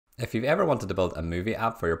If you've ever wanted to build a movie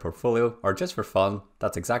app for your portfolio or just for fun,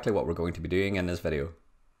 that's exactly what we're going to be doing in this video.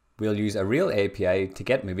 We'll use a real API to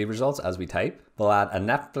get movie results as we type. We'll add a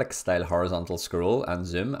Netflix style horizontal scroll and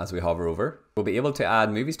zoom as we hover over. We'll be able to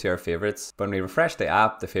add movies to our favorites. When we refresh the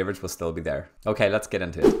app, the favorites will still be there. Okay, let's get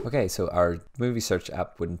into it. Okay, so our movie search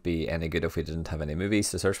app wouldn't be any good if we didn't have any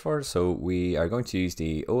movies to search for. So we are going to use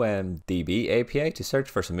the OMDB API to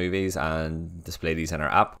search for some movies and display these in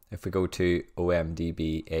our app. If we go to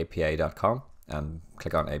omdbapi.com and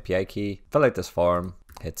click on API key, fill out this form,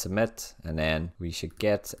 hit submit, and then we should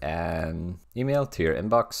get an email to your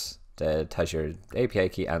inbox that has your API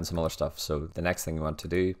key and some other stuff. So the next thing we want to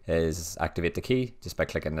do is activate the key just by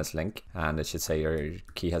clicking this link, and it should say your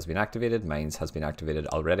key has been activated. Mine has been activated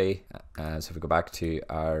already. So if we go back to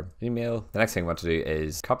our email, the next thing we want to do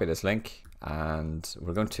is copy this link, and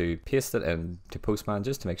we're going to paste it into Postman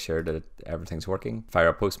just to make sure that everything's working. Fire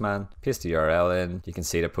up Postman, paste the URL in. You can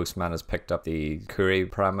see that Postman has picked up the query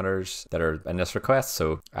parameters that are in this request.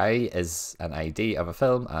 So I is an ID of a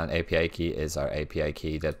film and API key is our API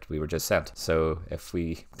key that we were just sent. So if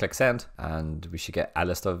we click send, and we should get a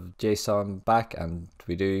list of JSON back, and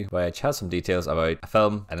we do, which has some details about a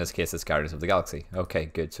film. In this case, it's Guardians of the Galaxy. Okay,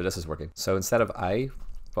 good. So this is working. So instead of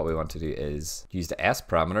what we want to do is use the S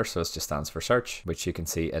parameter, so it just stands for search, which you can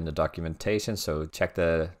see in the documentation. So check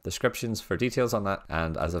the descriptions for details on that.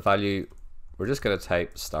 And as a value, we're just going to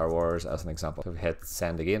type Star Wars as an example. So we hit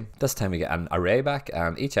send again. This time we get an array back,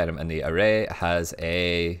 and each item in the array has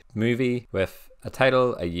a movie with a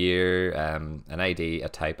title, a year, an ID, a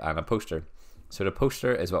type, and a poster. So the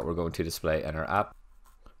poster is what we're going to display in our app.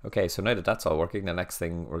 Okay, so now that that's all working, the next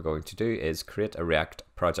thing we're going to do is create a React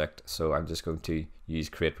project. So I'm just going to use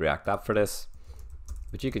create React app for this,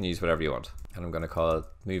 but you can use whatever you want. And I'm going to call it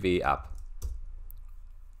movie app.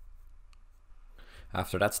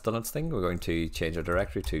 After that's done its thing, we're going to change our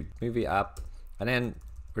directory to movie app, and then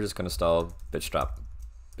we're just going to install bootstrap.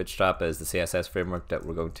 Bootstrap is the CSS framework that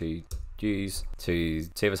we're going to use to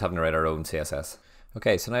save us having to write our own CSS.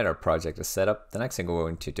 Okay, so now that our project is set up, the next thing we're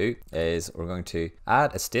going to do is we're going to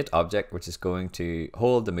add a state object, which is going to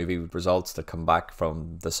hold the movie results that come back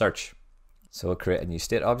from the search. So we'll create a new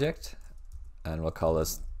state object, and we'll call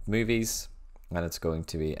this movies, and it's going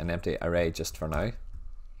to be an empty array just for now.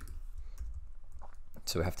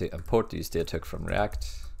 So we have to import these data from React.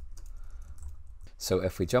 So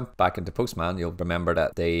if we jump back into Postman, you'll remember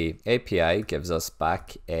that the API gives us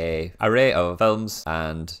back an array of films,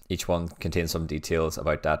 and each one contains some details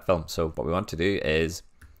about that film. So what we want to do is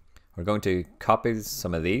we're going to copy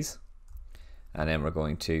some of these, and then we're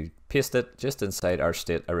going to paste it just inside our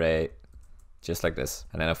state array, just like this.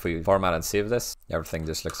 And then if we format and save this, everything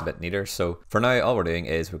just looks a bit neater. So for now, all we're doing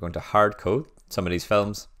is we're going to hard code some of these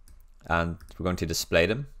films, and we're going to display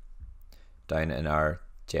them down in our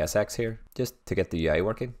JSX here, just to get the UI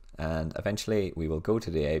working. And eventually we will go to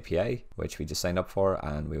the API, which we just signed up for,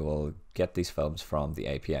 and we will get these films from the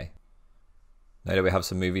API. Now that we have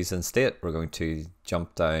some movies in state, we're going to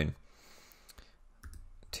jump down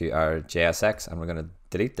to our JSX, and we're going to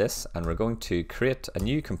delete this, and we're going to create a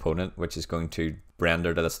new component which is going to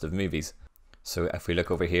render the list of movies. So if we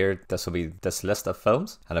look over here, this will be this list of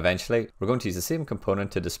films, and eventually we're going to use the same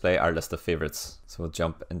component to display our list of favorites. So we'll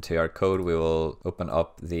jump into our code, we will open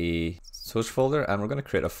up the source folder, and we're going to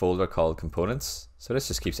create a folder called components. So this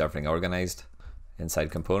just keeps everything organized.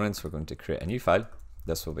 Inside components, we're going to create a new file.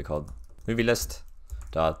 This will be called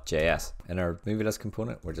movielist.js. In our movie list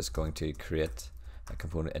component, we're just going to create a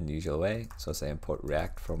component in the usual way. So say import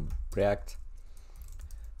React from React.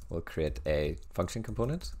 We'll create a function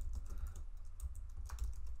component,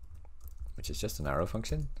 which is just an arrow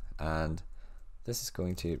function, and this is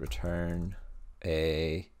going to return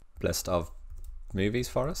a list of movies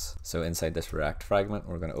for us. So inside this React fragment,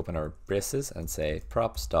 we're going to open our braces and say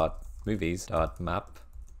props.movies.map,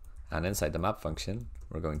 and inside the map function,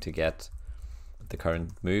 we're going to get the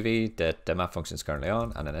current movie that the map function is currently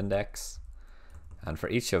on and an index. And for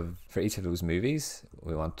each of those movies,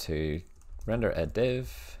 we want to render a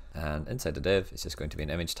div, and inside the div, it's just going to be an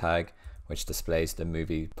image tag which displays the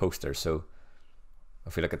movie poster. So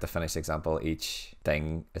if we look at the finished example, each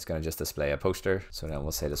thing is going to just display a poster. So then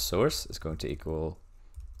we'll say the source is going to equal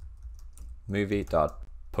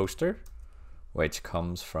movie.poster, which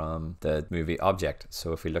comes from the movie object.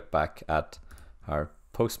 So if we look back at our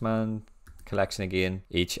Postman collection again,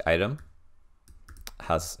 each item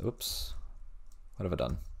has, oops, what have I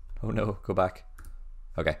done? Oh no, go back.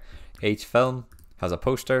 Okay, each film has a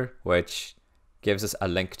poster which gives us a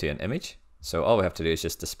link to an image. So all we have to do is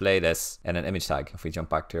just display this in an image tag. If we jump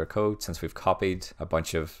back to our code, since we've copied a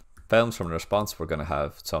bunch of films from the response, we're going to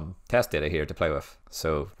have some test data here to play with.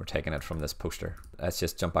 So we're taking it from this poster. Let's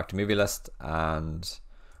just jump back to movie list, and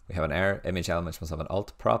we have an error. Image elements must have an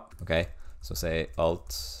alt prop. Okay, so say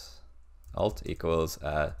alt equals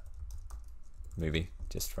movie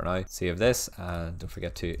just for now. Save this, and don't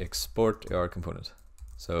forget to export your component.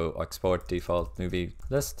 So export default movie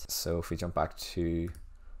list. So if we jump back to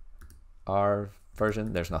our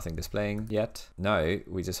version, there's nothing displaying yet. Now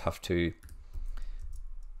we just have to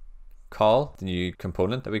call the new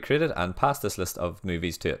component that we created and pass this list of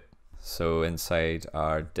movies to it. So inside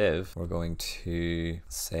our div, we're going to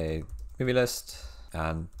say movie list,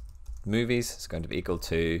 and movies is going to be equal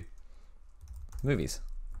to movies.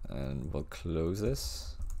 And we'll close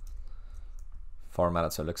this, format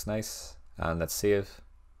it so it looks nice, and let's save.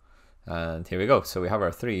 And here we go. So we have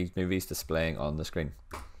our 3 movies displaying on the screen.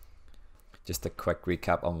 Just a quick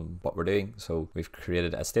recap on what we're doing. So we've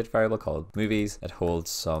created a state variable called movies. It holds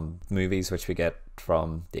some movies which we get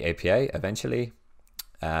from the API eventually.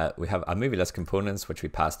 We have a movie list components which we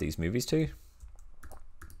pass these movies to.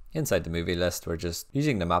 Inside the movie list, we're just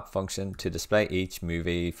using the map function to display each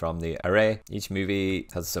movie from the array. Each movie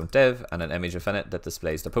has its own div and an image within it that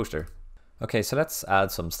displays the poster. Okay, so let's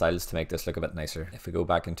add some styles to make this look a bit nicer. If we go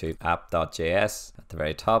back into app.js, at the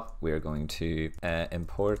very top, we're going to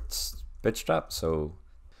import bootstrap. So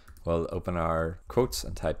we'll open our quotes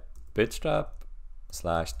and type bootstrap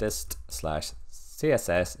 /dist /css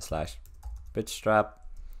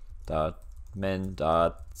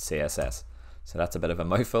 /bootstrap.min.css. So that's a bit of a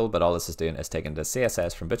mouthful, but all this is doing is taking the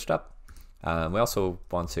CSS from bootstrap. We also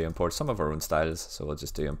want to import some of our own styles. So we'll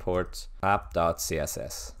just do import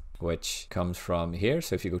app.css, which comes from here.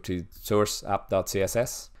 So if you go to source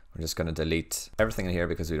app.css, we're just going to delete everything in here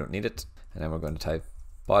because we don't need it. And then we're going to type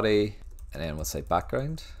body, and then we'll say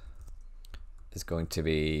background is going to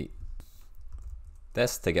be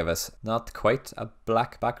this to give us not quite a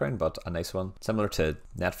black background, but a nice one, similar to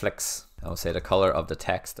Netflix. I'll say the color of the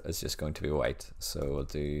text is just going to be white. So we'll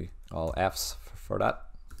do all Fs for that.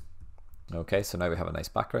 Okay, so now we have a nice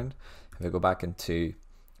background. If we go back into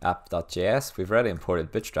app.js, we've already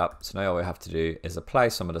imported Bootstrap. So now all we have to do is apply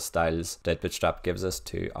some of the styles that Bootstrap gives us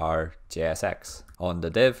to our JSX. On the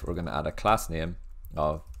div, we're going to add a class name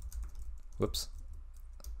of,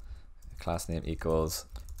 class name equals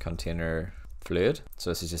container fluid.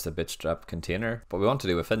 So this is just a Bootstrap container. What we want to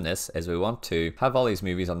do within this is we want to have all these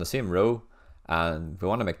movies on the same row, and we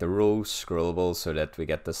want to make the rows scrollable so that we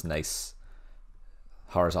get this nice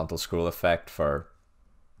horizontal scroll effect for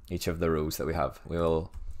each of the rows that we have.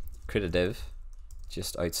 We'll create a div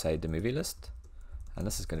just outside the movie list, and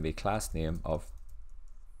this is going to be class name of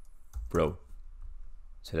row.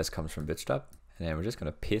 So this comes from Bootstrap, and then we're just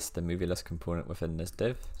going to paste the movie list component within this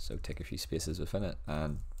div. So take a few spaces within it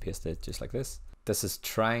and paste it just like this. This is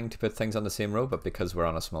trying to put things on the same row, but because we're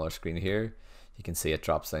on a smaller screen here, you can see it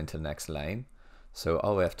drops down to the next line. So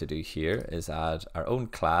all we have to do here is add our own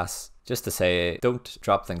class just to say don't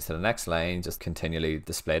drop things to the next line, just continually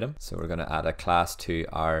display them. So we're going to add a class to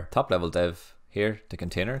our top level div here, the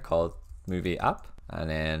container called movie app, and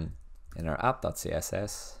then in our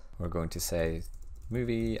app.css we're going to say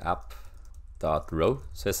movie app dot row.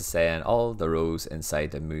 So this is saying all the rows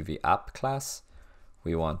inside the movie app class,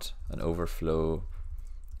 we want an overflow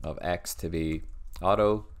of X to be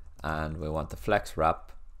auto, and we want the flex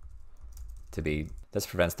wrap to be, this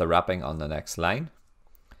prevents the wrapping on the next line.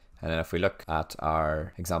 And then if we look at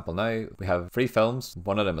our example now, we have 3 films.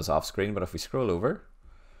 One of them is off screen, but if we scroll over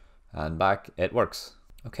and back, it works.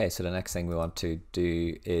 Okay, so the next thing we want to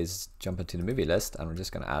do is jump into the movie list, and we're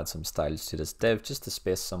just going to add some styles to this div just to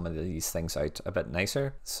space some of these things out a bit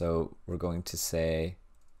nicer. So we're going to say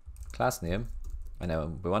class name, and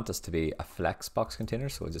then we want this to be a flex box container.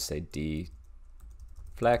 So we'll just say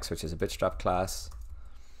dflex, which is a Bootstrap class.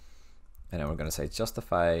 And then we're going to say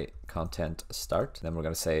justify content start. Then we're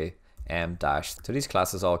going to say m dash. So these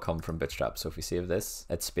classes all come from Bootstrap. So if we save this,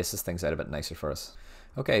 it spaces things out a bit nicer for us.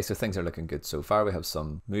 Okay, so things are looking good so far. We have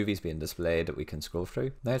some movies being displayed that we can scroll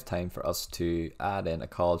through. Now it's time for us to add in a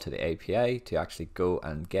call to the API to actually go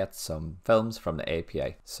and get some films from the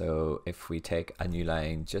API. So if we take a new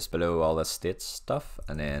line just below all the state stuff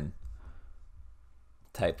and then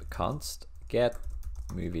type const get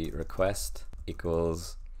movie request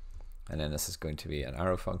equals, and then this is going to be an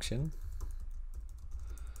arrow function.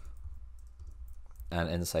 And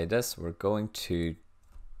inside this, we're going to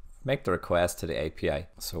make the request to the API.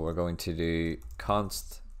 So we're going to do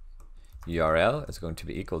const URL is going to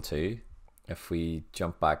be equal to, if we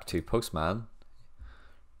jump back to Postman,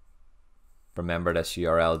 remember this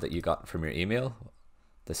URL that you got from your email,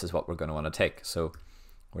 this is what we're going to want to take. So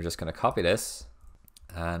we're just going to copy this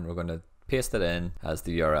and we're going to paste it in as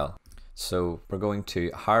the URL. So we're going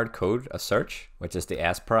to hard code a search, which is the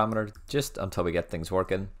S parameter, just until we get things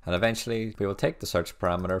working. And eventually we will take the search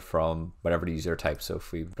parameter from whatever the user types. So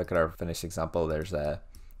if we look at our finished example, we're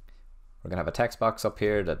gonna have a text box up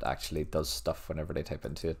here that actually does stuff whenever they type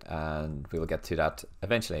into it. And we will get to that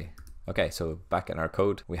eventually. Okay, so back in our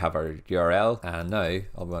code, we have our URL. And now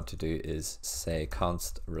all we want to do is say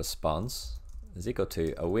const response is equal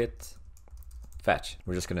to await fetch.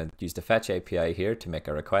 We're just gonna use the fetch API here to make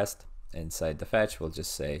a request. Inside the fetch, we'll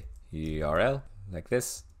just say URL like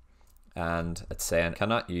this, and it's saying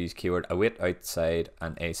cannot use keyword await outside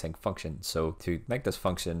an async function. So to make this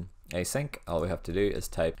function async, all we have to do is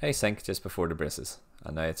type async just before the braces,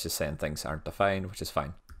 and now it's just saying things aren't defined, which is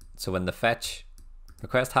fine. So when the fetch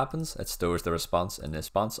request happens, it stores the response in the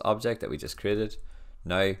response object that we just created.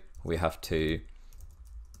 Now we have to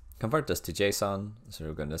convert this to JSON, so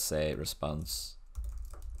we're going to say response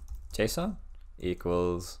JSON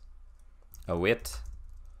equals await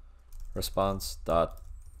response dot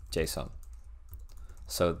JSON.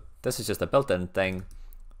 So this is just a built-in thing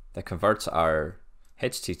that converts our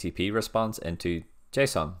HTTP response into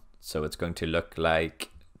JSON. So it's going to look like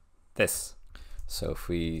this. So if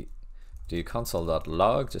we do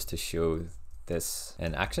console.log just to show this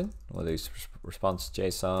in action, we'll do response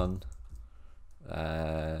JSON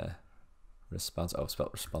response. Oh, spelled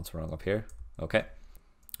response wrong up here.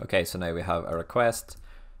 Okay, so now we have a request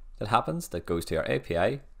that happens that goes to our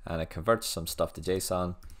API, and it converts some stuff to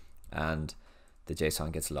JSON, and the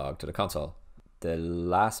JSON gets logged to the console. The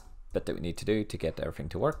last bit that we need to do to get everything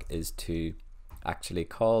to work is to actually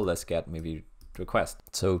call this get movie request.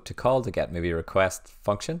 So to call the get movie request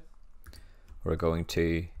function, we're going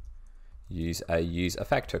to use a use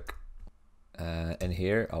effect hook. In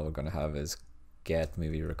here, all we're going to have is get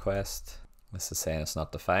movie request. This is saying it's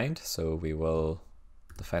not defined, so we will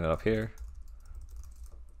define it up here.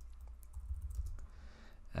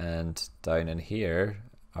 And down in here,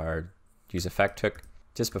 our use effect hook,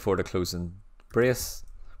 just before the closing brace,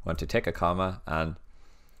 want to take a comma and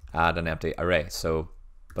add an empty array. So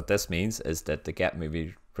what this means is that the get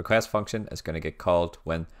movie request function is going to get called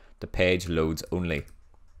when the page loads only.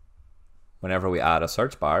 Whenever we add a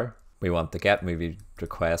search bar, we want the get movie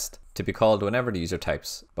request to be called whenever the user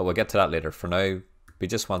types, but we'll get to that later. For now, we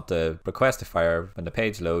just want the request to fire when the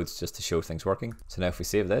page loads, just to show things working. So now if we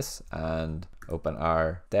save this and open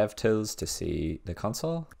our dev tools to see the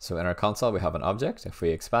console. So in our console, we have an object. If we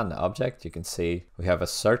expand the object, you can see we have a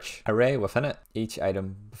search array within it. Each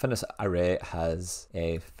item within this array has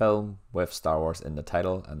a film with Star Wars in the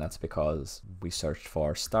title, and that's because we searched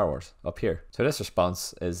for Star Wars up here. So this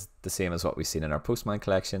response is the same as what we've seen in our Postman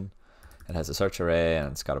collection. It has a search array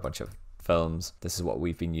and it's got a bunch of films. This is what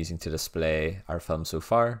we've been using to display our film so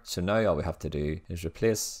far. So now all we have to do is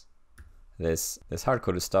replace this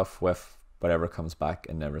hard-coded stuff with whatever comes back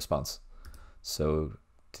in the response. So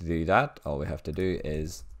to do that, all we have to do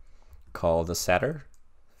is call the setter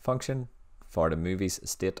function for the movies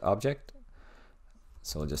state object.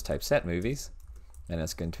 So we'll just type set movies, and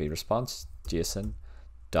it's going to be response JSON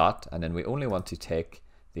dot, and then we only want to take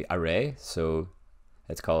the array, so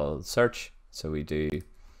it's called search. So we do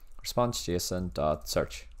response JSON dot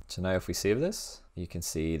search. So now if we save this, you can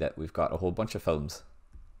see that we've got a whole bunch of films.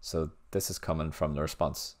 So this is coming from the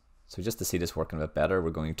response. So just to see this working a bit better,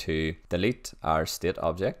 we're going to delete our state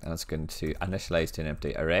object, and it's going to initialize to an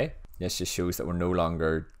empty array. This just shows that we're no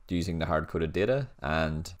longer using the hard-coded data,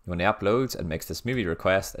 and when it uploads and makes this movie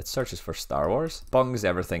request, it searches for Star Wars, bungs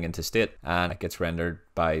everything into state, and it gets rendered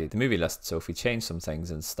by the movie list. So if we change some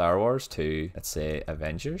things in Star Wars to, let's say,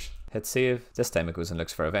 Avengers, hit save, this time it goes and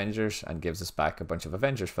looks for Avengers and gives us back a bunch of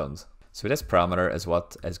Avengers films. So this parameter is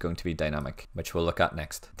what is going to be dynamic, which we'll look at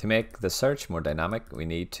next. To make the search more dynamic, we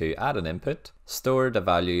need to add an input, store the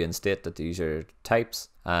value in state that the user types,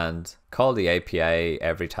 and call the API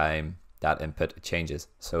every time that input changes.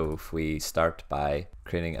 So if we start by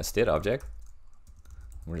creating a state object,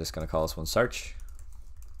 we're just going to call this one search.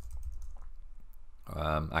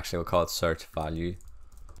 Actually, we'll call it search value.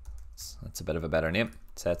 That's a bit of a better name.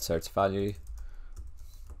 Set search value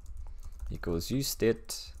equals use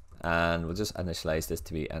state, and we'll just initialize this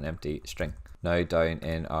to be an empty string. Now down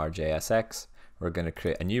in our JSX, we're going to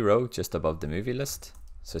create a new row just above the movie list.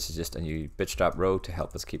 So this is just a new bootstrap row to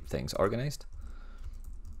help us keep things organized.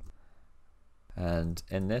 And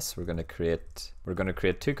in this, we're going to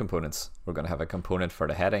create two components. We're going to have a component for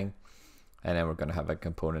the heading, and then we're going to have a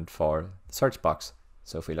component for the search box.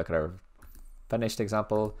 So if we look at our finished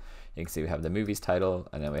example, you can see we have the movie's title,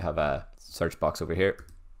 and then we have a search box over here.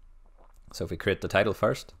 So if we create the title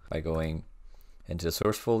first by going into the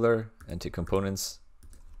source folder, into components,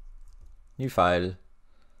 new file,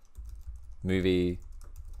 movie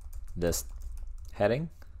list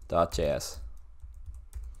heading.js.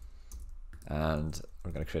 And we're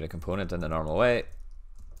going to create a component in the normal way.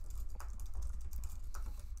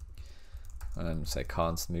 And say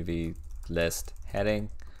const movie list heading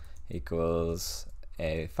equals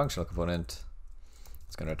a functional component.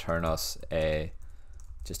 It's going to return us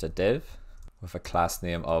just a div with a class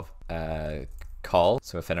name of call.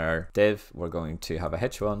 So within our div, we're going to have a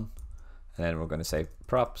h1, and then we're going to say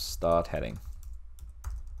props.heading.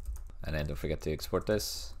 And then don't forget to export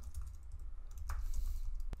this.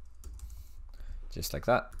 Just like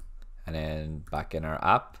that. And then back in our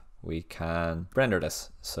app, we can render this.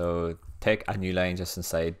 So take a new line just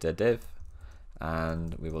inside the div,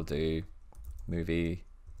 and we will do movie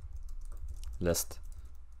list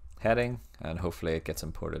heading, and hopefully it gets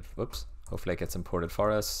imported. Whoops. Hopefully it gets imported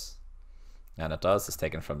for us. And it does. It's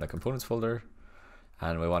taken from the components folder.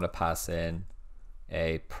 And we want to pass in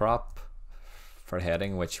a prop for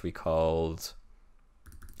heading, which we called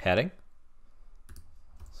heading.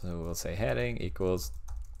 So we'll say heading equals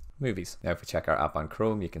movies. Now if we check our app on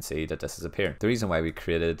Chrome, you can see that this is appearing. The reason why we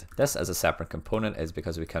created this as a separate component is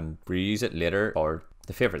because we can reuse it later for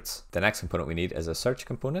the favorites. The next component we need is a search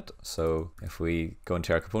component. So if we go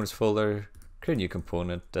into our components folder, create a new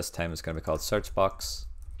component, this time it's going to be called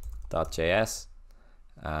searchbox.js.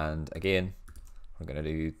 And again, we're going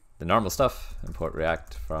to do the normal stuff, import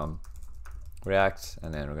React from React,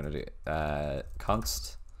 and then we're going to do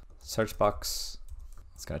const searchbox.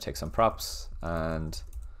 It's going to take some props, and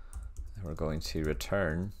we're going to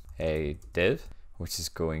return a div, which is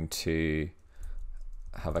going to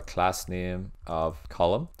have a class name of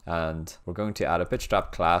column, and we're going to add a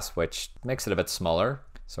bootstrap class which makes it a bit smaller.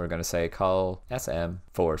 So we're going to say call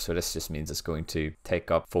sm4. So this just means it's going to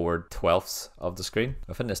take up 4/12 of the screen.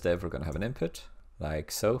 Within this div, we're going to have an input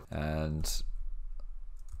like so, and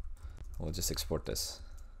we'll just export this.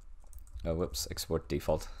 Oh, whoops, export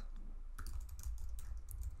default.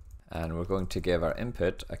 And we're going to give our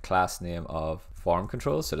input a class name of form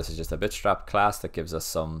control. So this is just a bootstrap class that gives us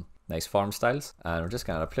some nice form styles. And we're just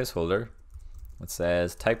going to add a placeholder that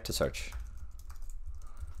says type to search.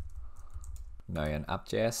 Now in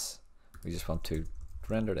app.js, we just want to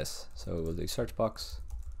render this. So we'll do search box,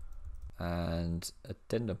 and it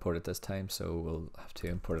didn't import it this time, so we'll have to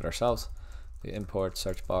import it ourselves. We import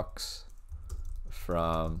search box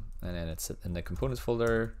from, and then it's in the components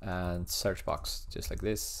folder, and search box, just like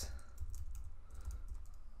this.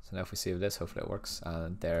 So now if we save this, hopefully it works,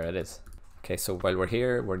 and there it is. Okay, so while we're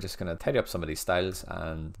here, we're just going to tidy up some of these styles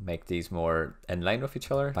and make these more in line with each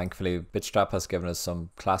other. Thankfully, Bootstrap has given us some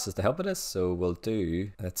classes to help with this. So we'll do,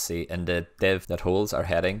 let's see, in the div that holds our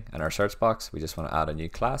heading and our search box, we just want to add a new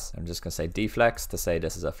class. I'm just going to say deflex to say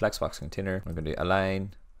this is a flexbox container. We're going to do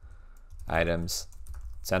align items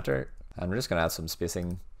center, and we're just going to add some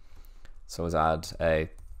spacing. So let's add a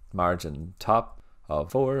margin top of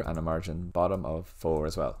 4 and a margin bottom of 4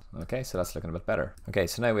 as well. Okay, so that's looking a bit better. Okay,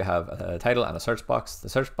 so now we have a title and a search box. The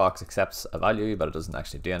search box accepts a value, but it doesn't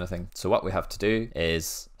actually do anything. So what we have to do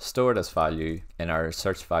is store this value in our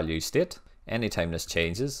search value state. Anytime this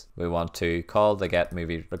changes, we want to call the get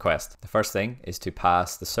movie request. The first thing is to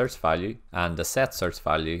pass the search value and the set search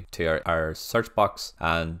value to our search box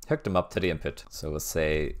and hook them up to the input. So we'll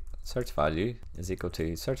say search value is equal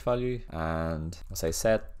to search value, and we'll say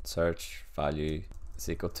set search value is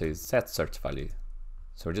equal to set search value.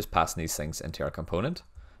 So we're just passing these things into our component.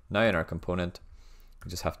 Now in our component, we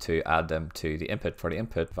just have to add them to the input. For the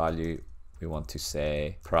input value, we want to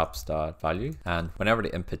say props.value, and whenever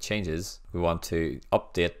the input changes, we want to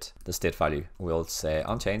update the state value. We'll say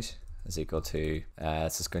onChange is equal to,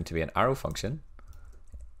 this is going to be an arrow function,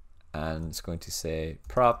 and it's going to say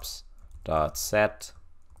props.set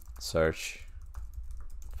search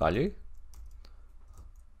value,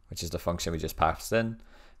 which is the function we just passed in,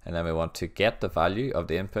 and then we want to get the value of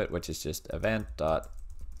the input, which is just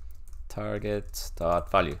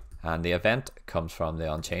event.target.value, and the event comes from the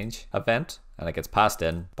onChange event, and it gets passed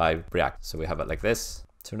in by React. So we have it like this.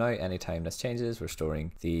 So now anytime this changes, we're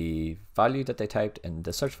storing the value that they typed in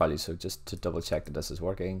the search value. So just to double check that this is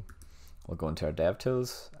working, we'll go into our dev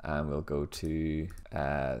tools and we'll go to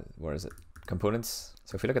where is it, components.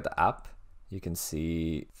 So if we look at the app, you can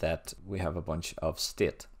see that we have a bunch of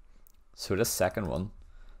state. So this second one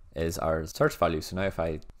is our search value. So now if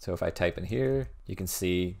I type in here, you can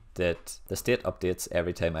see that the state updates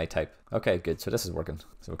every time I type. Okay, good. So this is working.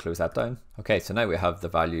 So we'll close that down. Okay, so now we have the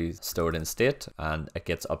value stored in state and it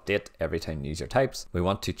gets update every time the user types. We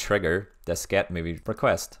want to trigger this get movie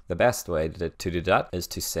request. The best way to do that is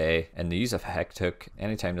to say in the use effect hook,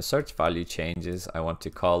 anytime the search value changes, I want to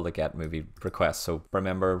call the get movie request. So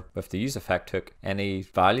remember, with the use effect hook, any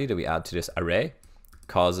value that we add to this array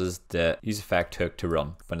causes the use effect hook to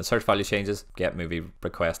run. When the search value changes, get movie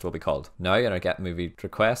request will be called. Now in our get movie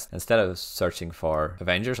request, instead of searching for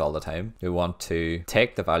Avengers all the time, we want to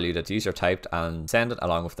take the value that the user typed and send it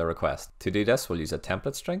along with the request. To do this, we'll use a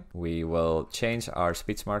template string. We will change our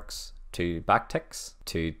speech marks to backticks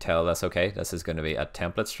to tell us, okay, this is going to be a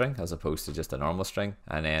template string as opposed to just a normal string.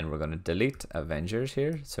 And then we're going to delete Avengers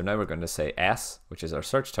here. So now we're going to say S, which is our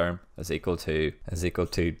search term, is equal to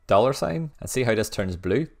 $, and see how this turns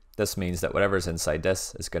blue. This means that whatever's inside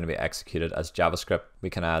this is going to be executed as JavaScript. We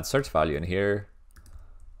can add search value in here,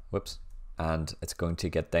 whoops, and it's going to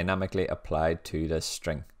get dynamically applied to this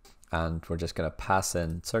string. And we're just going to pass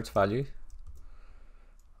in search value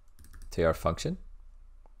to our function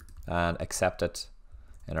and accept it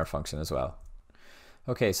in our function as well.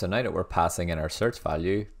 Okay, so now that we're passing in our search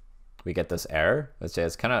value, we get this error that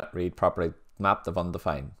says cannot read properly mapped of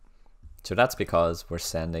undefined. So that's because we're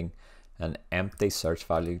sending an empty search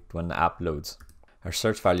value when the app loads. Our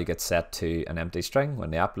search value gets set to an empty string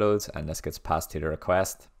when the app loads, and this gets passed to the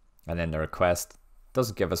request, and then the request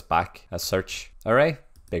doesn't give us back a search array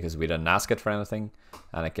because we didn't ask it for anything,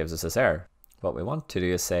 and it gives us this error. What we want to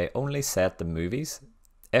do is say only set the movies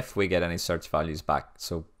if we get any search values back.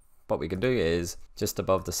 So what we can do is just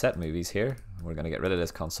above the set movies here, we're going to get rid of this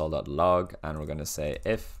console.log, and we're going to say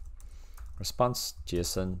if response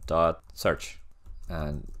json.search,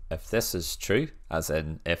 and if this is true, as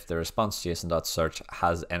in if the response json.search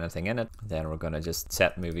has anything in it, then we're going to just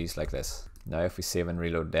set movies like this. Now if we save and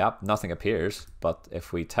reload the app, nothing appears, but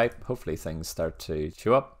if we type, hopefully things start to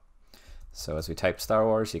show up. So as we type Star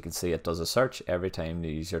Wars, you can see it does a search every time the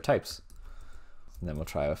user types. And then we'll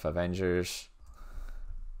try with Avengers.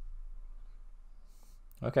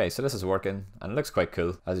 Okay, so this is working and it looks quite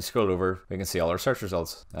cool. As you scroll over, we can see all our search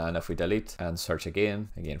results. And if we delete and search again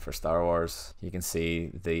for Star Wars, you can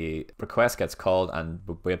see the request gets called and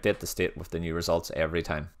we update the state with the new results every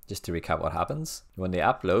time. Just to recap what happens, when the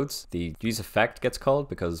app loads, the use effect gets called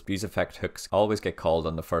because use effect hooks always get called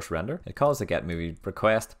on the first render. It calls the get movie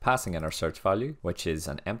request, passing in our search value, which is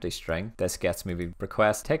an empty string. This gets movie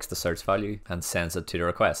request takes the search value and sends it to the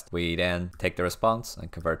request. We then take the response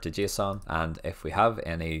and convert to JSON, and if we have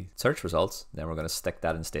any search results, then we're going to stick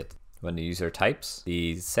that in state. When the user types,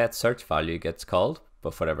 the set search value gets called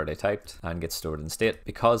with whatever they typed and gets stored in state.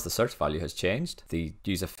 Because the search value has changed, the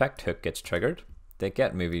use effect hook gets triggered. The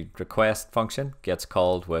get movie request function gets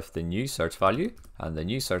called with the new search value, and the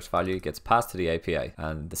new search value gets passed to the API,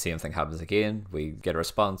 and the same thing happens again. We get a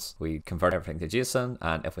response, we convert everything to JSON,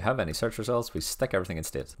 and if we have any search results, we stick everything in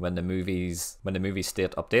state. When the movie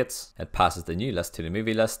state updates, it passes the new list to the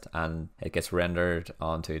movie list and it gets rendered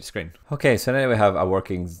onto the screen. Okay, so now we have a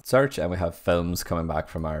working search and we have films coming back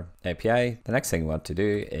from our API. The next thing we want to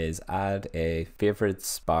do is add a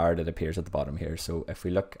favorites bar that appears at the bottom here. So if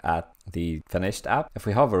we look at the finished app, if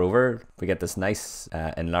we hover over, we get this nice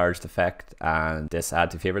enlarged effect, and this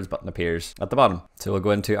add to favorites button appears at the bottom. So we'll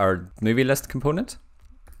go into our movie list component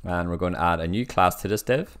and we're going to add a new class to this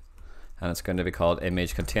div, and it's going to be called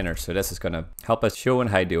image container. So this is going to help us show and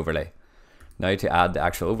hide the overlay. Now to add the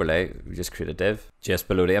actual overlay, we just create a div just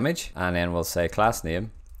below the image, and then we'll say class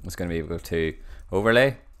name is going to be equal to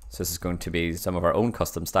overlay. So this is going to be some of our own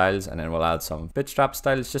custom styles, and then we'll add some bootstrap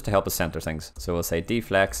styles just to help us center things. So we'll say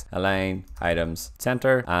deflex, align, items,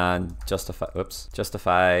 center, and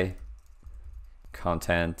justify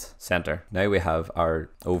content center. Now we have our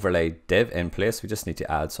overlay div in place. We just need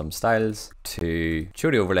to add some styles to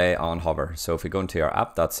show the overlay on hover. So if we go into our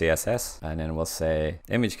app.css, and then we'll say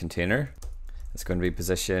image container, it's going to be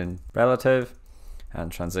position relative,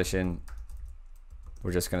 and transition,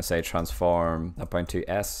 we're just going to say transform 0.2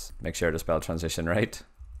 s, make sure to spell transition right.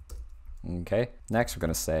 Okay, next we're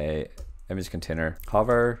going to say image container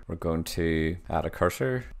hover, we're going to add a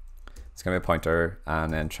cursor, it's going to be a pointer,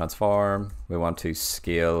 and then transform, we want to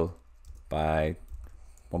scale by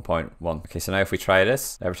 1.1. Okay, so now if we try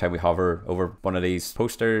this, every time we hover over one of these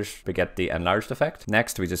posters, we get the enlarged effect.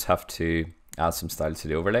 Next, we just have to add some style to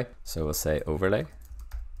the overlay. So we'll say overlay,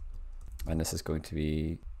 and this is going to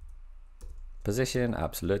be position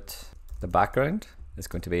absolute. The background is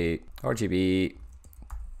going to be RGB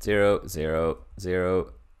 0, 0,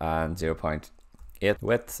 0, and 0.8.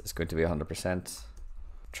 Width is going to be 100%.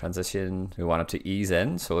 Transition, we want it to ease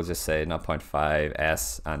in, so we'll just say 0.5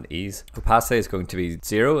 S and ease. Opacity is going to be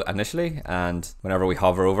 0 initially, and whenever we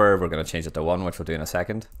hover over, we're going to change it to 1, which we'll do in a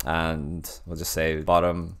second. And we'll just say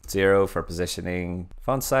bottom 0 for positioning.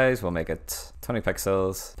 Font size, we'll make it 20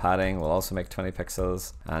 pixels. Padding, we'll also make 20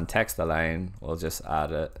 pixels. And text align, we'll just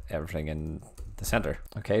add everything in the center.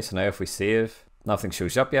 Okay, so now if we save, nothing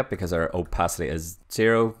shows up yet because our opacity is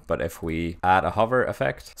 0, but if we add a hover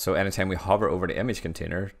effect, so anytime we hover over the image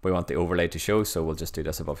container, we want the overlay to show, so we'll just do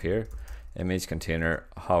this above here. Image container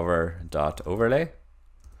hover dot overlay,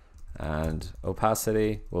 and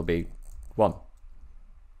opacity will be 1.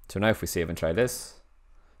 So now if we save and try this,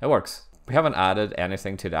 it works. We haven't added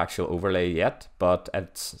anything to the actual overlay yet, but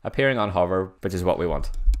it's appearing on hover, which is what we want.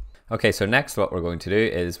 Okay, so next what we're going to do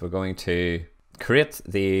is we're going to create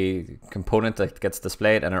the component that gets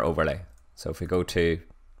displayed in our overlay. So if we go to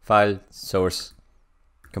File, Source,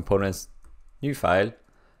 Components, New File,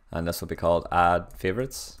 and this will be called Add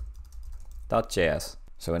Favorites.js.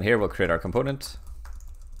 So in here we'll create our component,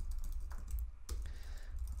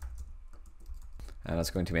 and it's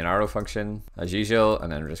going to be an arrow function as usual,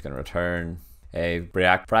 and then we're just going to return a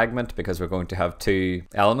React fragment because we're going to have 2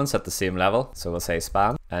 elements at the same level. So we'll say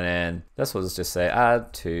span, and then this will just say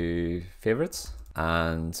add to favorites,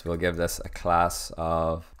 and we'll give this a class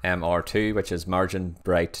of mr2, which is margin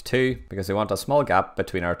bright 2, because we want a small gap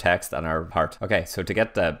between our text and our heart. Okay, so to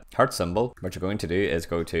get the heart symbol, what you're going to do is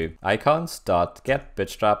go to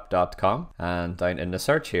icons.getbootstrap.com, and down in the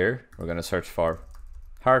search here, we're going to search for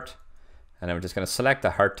heart. And then we're just going to select the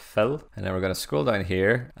heart fill, and then we're going to scroll down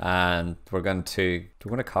here, and we're going to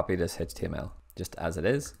copy this HTML just as it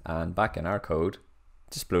is, and back in our code,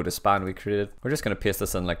 just below the span we created, we're just going to paste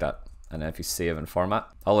this in like that. And then if you save and format,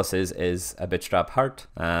 all this is a bootstrap heart,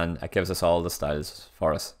 and it gives us all the styles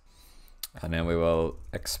for us. And then we will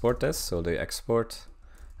export this. So we'll do export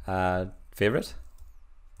add favorite,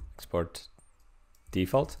 export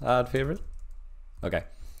default add favorite. Okay,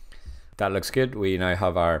 that looks good. We now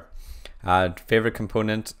have our add favorite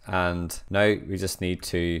component, and now we just need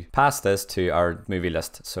to pass this to our movie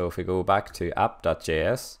list. So if we go back to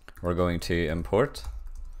app.js, we're going to import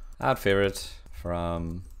add favorite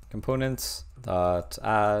from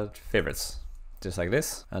components.add favorites, just like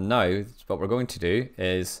this. And now what we're going to do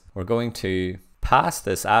is we're going to pass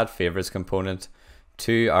this add favorites component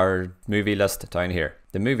to our movie list down here.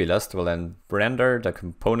 The movie list will then render the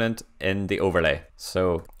component in the overlay.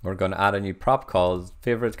 So we're going to add a new prop called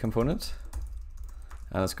favorite component,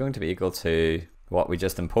 and it's going to be equal to what we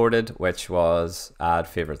just imported, which was add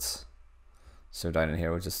favorites. So down in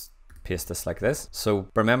here, we'll just paste this like this. So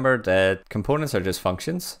remember that components are just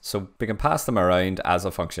functions, so we can pass them around as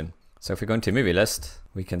a function. So if we go into movie list,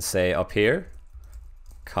 we can say up here,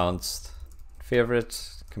 const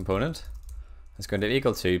favorite component is going to be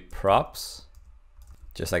equal to props,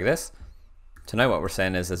 just like this. So now what we're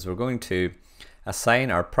saying is we're going to assign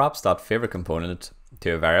our props.favorite component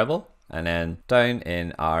to a variable, and then down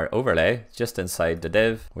in our overlay, just inside the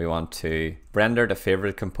div, we want to render the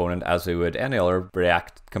favorite component as we would any other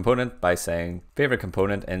React component by saying favorite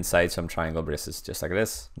component inside some triangle braces, just like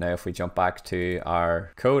this. Now if we jump back to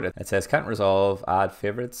our code, it says can't resolve add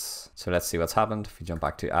favorites. So let's see what's happened. If we jump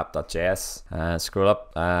back to app.js, scroll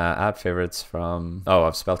up, add favorites from, oh,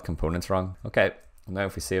 I've spelled components wrong. Okay, now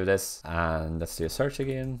if we save this and let's do a search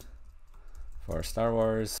again for Star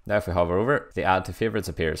Wars. Now if we hover over it, the add to favorites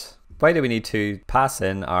appears. Why do we need to pass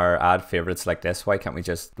in our add favorites like this? Why can't we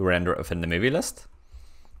just render it within the movie list?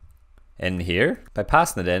 In here, by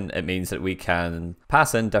passing it in, it means that we can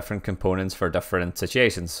pass in different components for different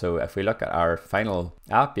situations. So if we look at our final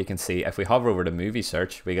app, you can see if we hover over the movie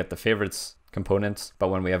search, we get the favorites components, but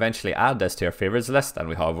when we eventually add this to our favorites list and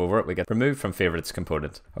we hover over it, we get removed from favorites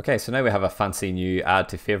component. Okay, so now we have a fancy new add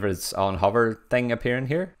to favorites on hover thing appearing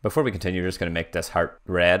here. Before we continue, we're just going to make this heart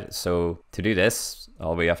red. So to do this,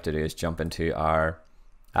 all we have to do is jump into our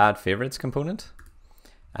add favorites component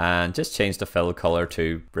and just change the fill color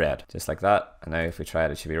to red, just like that. And now if we try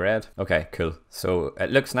it, it should be red. Okay, cool. So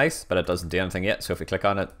it looks nice, but it doesn't do anything yet. So if we click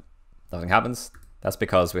on it, nothing happens. That's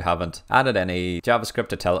because we haven't added any JavaScript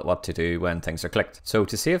to tell it what to do when things are clicked. So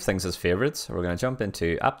to save things as favorites, we're going to jump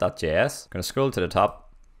into app.js, going to scroll to the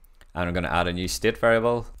top, and we're going to add a new state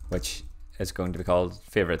variable, which is going to be called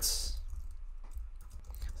favorites.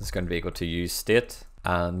 This is going to be equal to use state.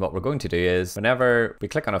 And what we're going to do is whenever we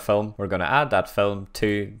click on a film, we're going to add that film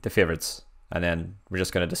to the favorites. And then we're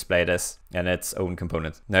just going to display this in its own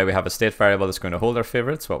component. Now we have a state variable that's going to hold our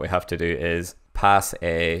favorites. What we have to do is pass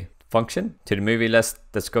a function to the movie list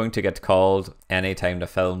that's going to get called anytime the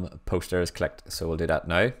film poster is clicked. So we'll do that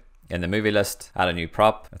now. in the movie list, add a new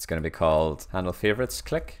prop. It's going to be called handle favorites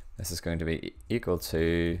click. This is going to be equal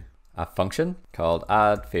to a function called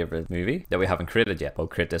add favorite movie that we haven't created yet. We'll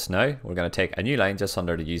create this now. We're going to take a new line just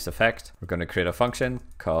under the use effect. We're going to create a function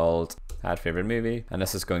called add favorite movie, and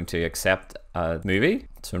this is going to accept a movie.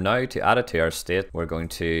 So now to add it to our state, we're going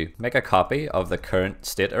to make a copy of the current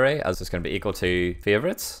state array, as it's going to be equal to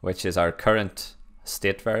favorites, which is our current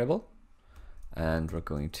state variable, and we're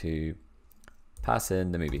going to pass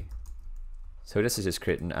in the movie. So this is just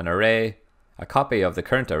creating an array, a copy of the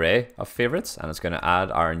current array of favorites, and it's going to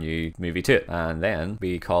add our new movie to it. And then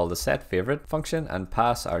we call the set favorite function and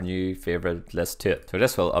pass our new favorite list to it. So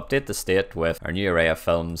this will update the state with our new array of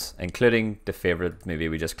films, including the favorite movie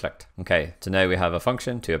we just clicked. Okay, so now we have a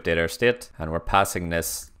function to update our state, and we're passing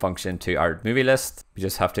this function to our movie list. We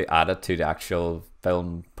just have to add it to the actual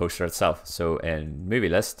film poster itself. So in movie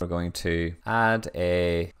list, we're going to add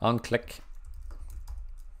a onClick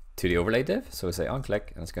to the overlay div. So we say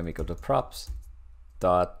onClick, and it's going to be equal to props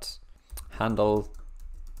dot handle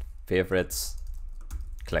favorites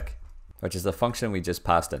click, which is the function we just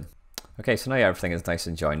passed in. Okay, so now everything is nice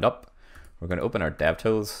and joined up. We're going to open our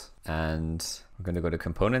DevTools, and we're going to go to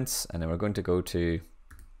components, and then we're going to go to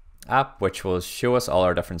app, which will show us all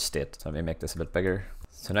our different states. So let me make this a bit bigger.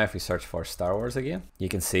 So now if we search for Star Wars again, you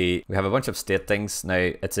can see we have a bunch of state things.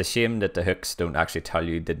 Now it's a shame that the hooks don't actually tell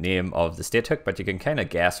you the name of the state hook, but you can kind of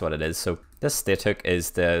guess what it is. So this state hook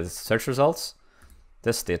is the search results.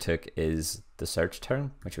 This state hook is the search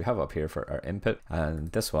term, which we have up here for our input.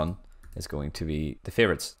 And this one is going to be the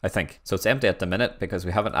favorites, I think. So it's empty at the minute because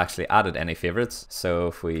we haven't actually added any favorites. So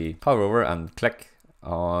if we hover over and click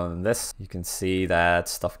on this, you can see that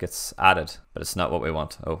stuff gets added, but it's not what we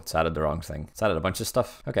want. Oh, it's added the wrong thing. It's added a bunch of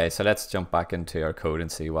stuff. Okay, so let's jump back into our code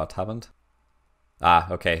and see what happened.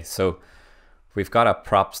 Okay, so we've got a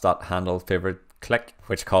props.handle favorite click,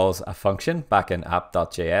 which calls a function back in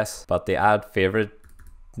app.js, but the add favorite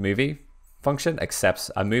movie function accepts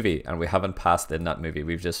a movie, and we haven't passed in that movie.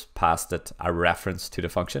 We've just passed it a reference to the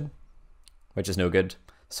function, which is no good.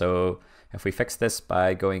 So if we fix this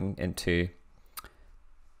by going into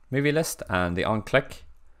movie list and the onClick,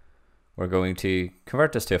 we're going to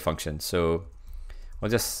convert this to a function. So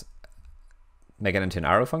we'll just make it into an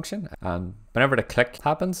arrow function, and whenever the click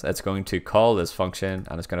happens, it's going to call this function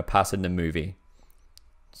and it's going to pass in the movie.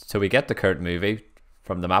 So we get the current movie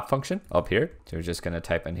from the map function up here. So we're just going to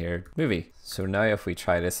type in here movie. So now if we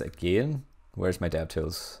try this again, where's my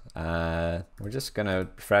DevTools? We're just going to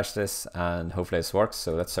refresh this and hopefully this works.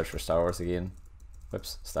 So let's search for Star Wars again.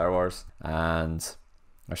 Whoops, Star Wars. And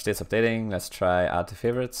our state's updating. Let's try add to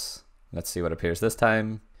favorites. Let's see what appears this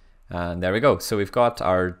time. And there we go. So we've got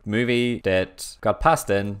our movie that got passed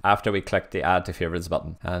in after we clicked the add to favorites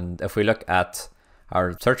button. And if we look at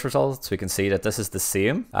our search results, we can see that this is the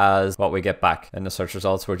same as what we get back in the search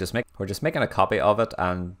results. We're just making a copy of it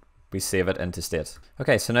and we save it into state.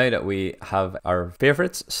 Okay, so now that we have our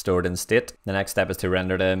favorites stored in state, the next step is to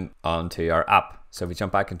render them onto our app. So if we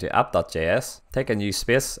jump back into app.js, take a new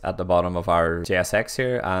space at the bottom of our JSX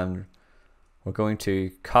here, and we're going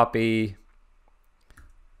to copy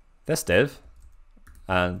this div,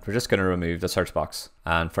 and we're just going to remove the search box.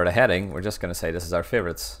 And for the heading, we're just going to say this is our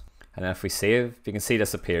favorites. And if we save, you can see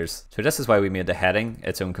this appears. So this is why we made the heading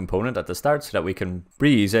its own component at the start, so that we can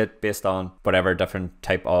reuse it based on whatever different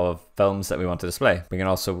type of films that we want to display. We can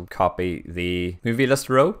also copy the movie list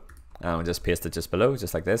row, and we'll just paste it just below,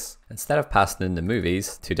 just like this. Instead of passing in the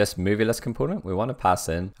movies to this movie list component, we want to pass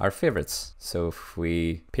in our favorites. So if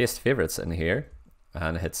we paste favorites in here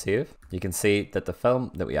and hit save, you can see that the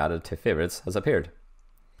film that we added to favorites has appeared.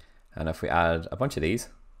 And if we add a bunch of these,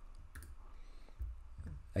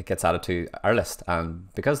 it gets added to our list.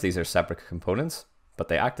 And because these are separate components, but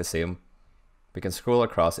they act the same, we can scroll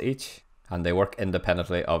across each and they work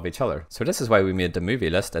independently of each other. So this is why we made the movie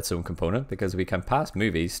list its own component, because we can pass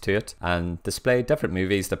movies to it and display different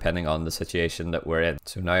movies depending on the situation that we're in.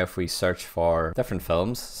 So now if we search for different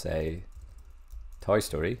films, say Toy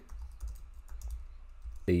Story,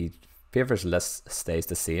 the favorites list stays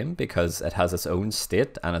the same because it has its own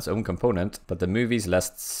state and its own component, but the movies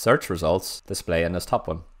list search results display in this top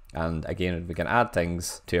one. And again, we can add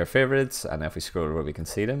things to our favorites, and if we scroll over, we can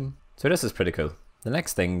see them. So this is pretty cool. The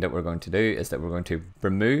next thing that we're going to do is that we're going to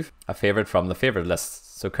remove a favorite from the favorite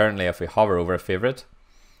list. So currently, if we hover over a favorite,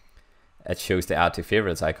 it shows the add to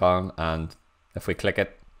favorites icon, and if we click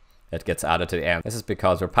it, it gets added to the end. This is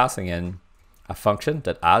because we're passing in a function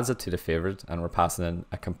that adds it to the favorite, and we're passing in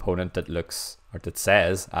a component that looks, or that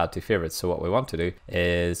says add to favorites. So what we want to do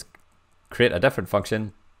is create a different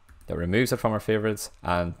function that removes it from our favorites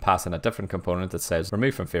and pass in a different component that says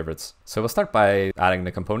remove from favorites. So we'll start by adding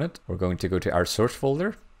the component. We're going to go to our source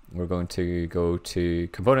folder. We're going to go to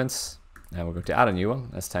components and we're going to add a new one.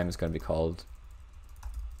 This time it's going to be called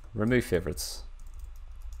remove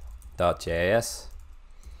favorites.js,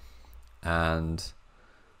 and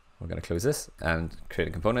we're going to close this and create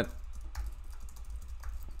a component.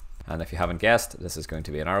 And if you haven't guessed, this is going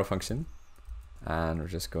to be an arrow function, and we're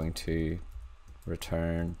just going to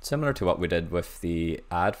return similar to what we did with the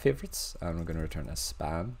add favorites, and we're going to return a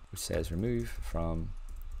span which says remove from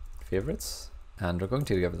favorites, and we're going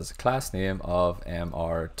to give this a class name of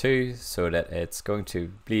mr2 so that it's going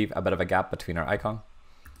to leave a bit of a gap between our icon.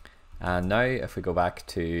 And now if we go back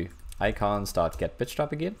to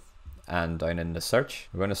icons.getBootstrap again, and down in the search,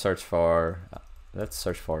 we're going to search for, let's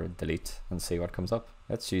search for delete and see what comes up.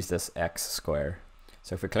 Let's use this X square.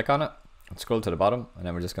 So if we click on it and scroll to the bottom, and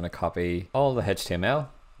then we're just going to copy all the HTML,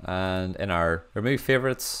 and in our remove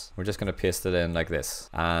favorites, we're just going to paste it in like this.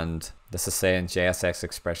 And this is saying JSX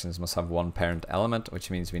expressions must have one parent element, which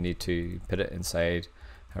means we need to put it inside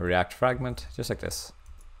a React fragment, just like this.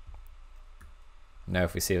 Now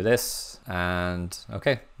if we save this, and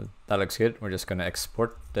okay, that looks good. We're just going to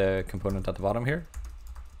export the component at the bottom here.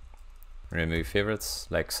 Remove favorites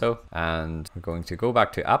like so, and we're going to go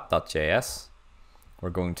back to app.js. We're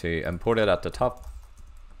going to import it at the top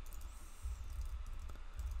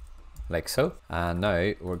like so, and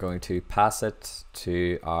now we're going to pass it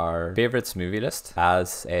to our favorites movie list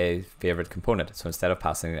as a favorite component. So instead of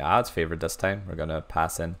passing the adds favorite this time, we're going to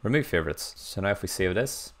pass in remove favorites. So now if we save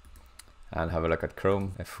this and have a look at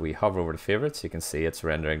Chrome, if we hover over the favorites, you can see it's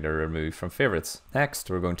rendering the remove from favorites. Next,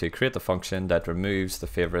 we're going to create the function that removes the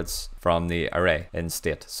favorites from the array in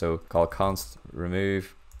state. So call const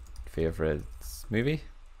remove favorites movie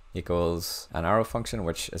equals an arrow function,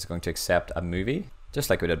 which is going to accept a movie, just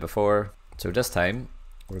like we did before. So this time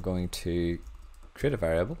we're going to create a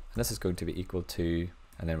variable, and this is going to be equal to,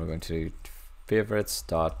 and then we're going to do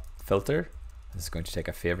favorites.filter. This is going to take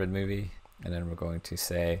a favorite movie, and then we're going to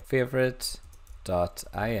say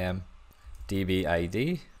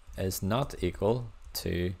favorite.imdbid is not equal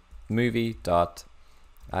to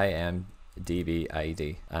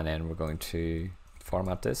movie.imdbid, and then we're going to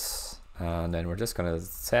format this, and then we're just going to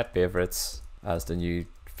set favorites as the new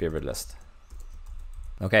favorite list.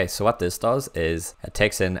 Okay, so what this does is it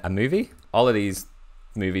takes in a movie. All of these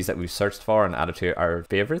movies that we've searched for and added to our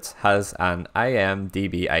favorites has an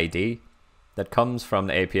IMDb ID that comes from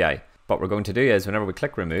the API. What we're going to do is whenever we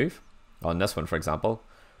click remove on this one, for example,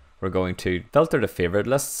 we're going to filter the favorite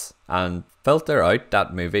lists and filter out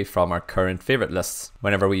that movie from our current favorite lists.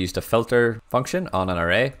 Whenever we use the filter function on an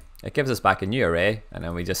array, it gives us back a new array, and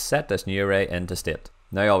then we just set this new array into state.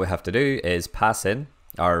 Now all we have to do is pass in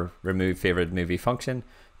our remove favorite movie function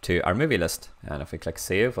to our movie list. And if we click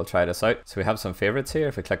save, we'll try this out. So we have some favorites here.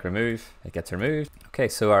 If we click remove, it gets removed. Okay,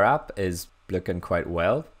 so our app is looking quite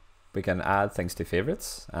well. We can add things to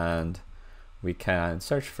favorites, and we can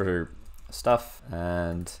search for stuff,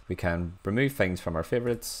 and we can remove things from our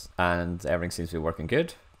favorites, and everything seems to be working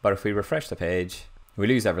good. But if we refresh the page, we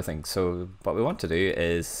lose everything. So what we want to do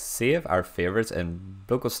is save our favorites in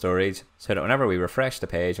local storage so that whenever we refresh the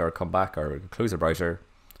page or come back or close the browser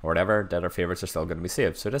or whatever, that our favorites are still going to be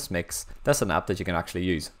saved. So this makes this an app that you can actually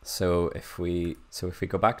use. So if we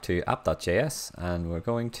go back to app.js, and we're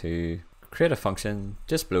going to create a function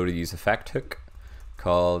just below the use effect hook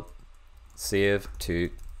called save to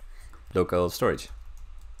local storage.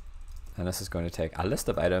 And this is going to take a list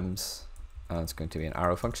of items, and it's going to be an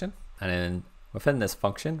arrow function. And then within this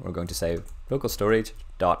function, we're going to say local storage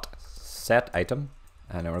dot set item,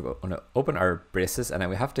 and then we're going to open our braces, and then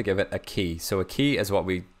we have to give it a key. So a key is what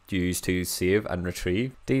we use to save and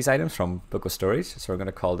retrieve these items from local storage. So we're going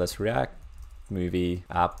to call this React Movie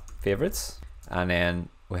App Favorites, and then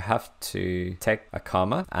we have to take a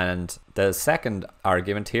comma, and the second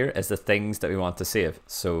argument here is the things that we want to save.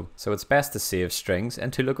 So it's best to save strings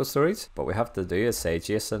into local storage. What we have to do is say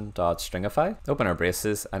json.stringify, open our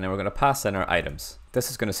braces, and then we're going to pass in our items. This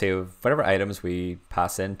is going to save whatever items we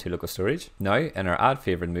pass into local storage. Now in our add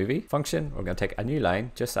favorite movie function, we're going to take a new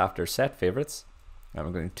line just after set favorites, and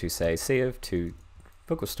we're going to say save to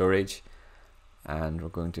local storage, and we're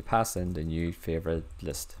going to pass in the new favorite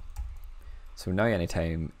list. So now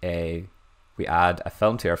anytime we add a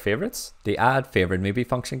film to our favorites, the add favorite movie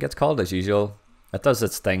function gets called as usual. It does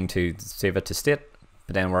its thing to save it to state,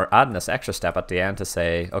 but then we're adding this extra step at the end to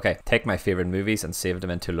say, okay, take my favorite movies and save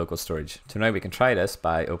them into local storage. So now we can try this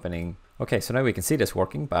by opening, okay, so now we can see this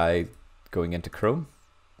working by going into Chrome,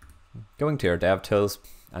 going to our DevTools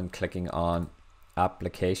and clicking on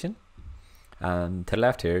application. And to the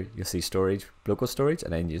left here, you'll see storage, local storage,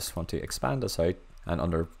 and then you just want to expand this out, and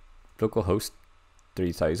under localhost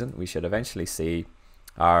 3000, we should eventually see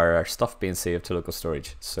our stuff being saved to local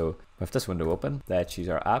storage. So with this window open, let's use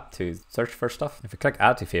our app to search for stuff. If we click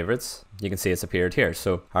add to favorites, you can see it's appeared here.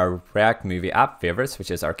 So our React Movie app favorites,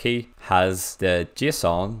 which is our key, has the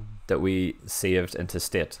JSON that we saved into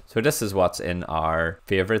state. So this is what's in our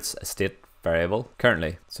favorites state variable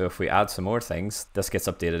currently. So if we add some more things, this gets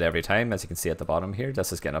updated every time. As you can see at the bottom here,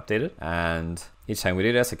 this is getting updated, and each time we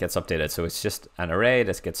do this, it gets updated. So it's just an array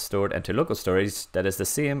that gets stored into local storage that is the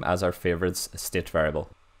same as our favorites state variable.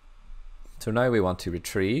 So now we want to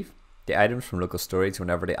retrieve the items from local storage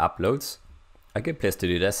whenever the app loads. A good place to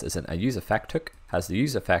do this is in a use effect hook, as the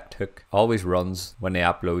use effect hook always runs when the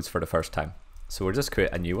app loads for the first time. So we'll just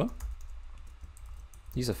create a new one.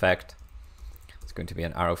 Use effect. It's going to be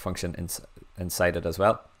an arrow function inside it as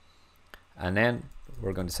well. And then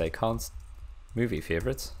we're going to say const movie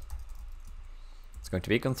favorites. It's going to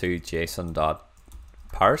be equal to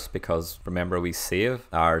JSON.parse, because remember we save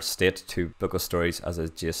our state to local storage as a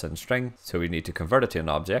JSON string, so we need to convert it to an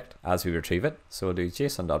object as we retrieve it. So we'll do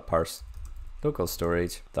JSON.parse local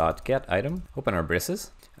storage dot get item, open our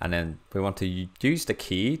braces, and then we want to use the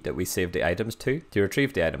key that we saved the items to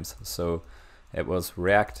retrieve the items. So it was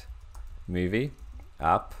React Movie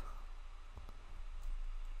app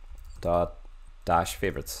dot dash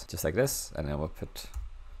favorites, just like this, and then we'll put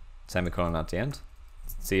semicolon at the end.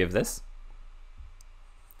 Save this.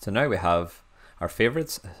 So now we have our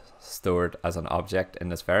favorites stored as an object in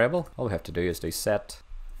this variable. All we have to do is do set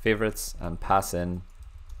favorites and pass in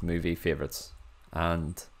movie favorites,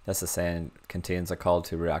 and this is saying contains a call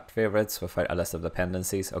to React favorites without a list of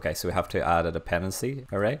dependencies. Okay, so we have to add a dependency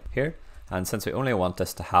array here. And since we only want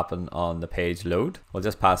this to happen on the page load, we'll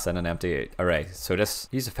just pass in an empty array. So this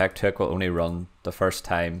use effect hook will only run the first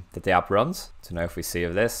time that the app runs. So now if we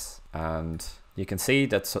save this, and you can see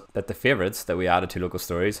that the favorites that we added to local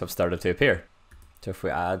storage have started to appear. So if we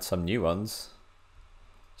add some new ones,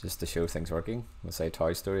 just to show things working, we'll say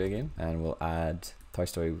Toy Story again, and we'll add Toy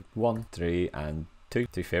Story 1, 3, and 2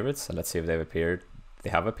 to favorites, and let's see if they've appeared. They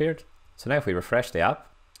have appeared. So now if we refresh the app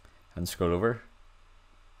and scroll over,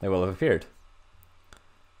 they will have appeared.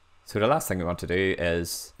 So the last thing we want to do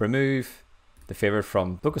is remove the favorite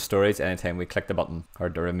from local storage anytime we click the button, or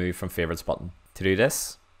the remove from favorites button. To do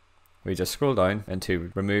this, we just scroll down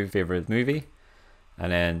into remove favorite movie,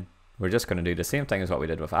 and then we're just going to do the same thing as what we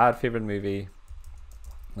did with add favorite movie,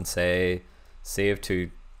 and say save to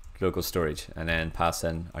local storage, and then pass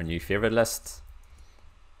in our new favorite list,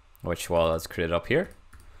 which was created up here.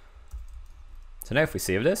 So now if we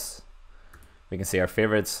save this, we can see our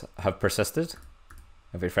favorites have persisted.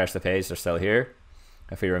 If we refresh the page, they're still here.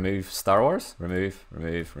 If we remove Star Wars, remove,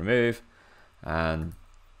 and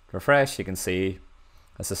refresh, you can see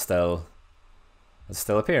this is still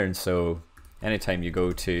appearing. So anytime you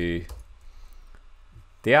go to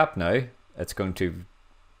the app now, it's going to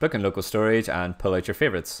book in local storage and pull out your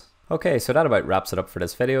favorites. Okay, so that about wraps it up for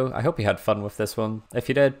this video. I hope you had fun with this one. If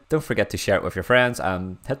you did, don't forget to share it with your friends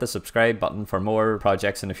and hit the subscribe button for more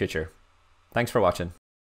projects in the future. Thanks for watching.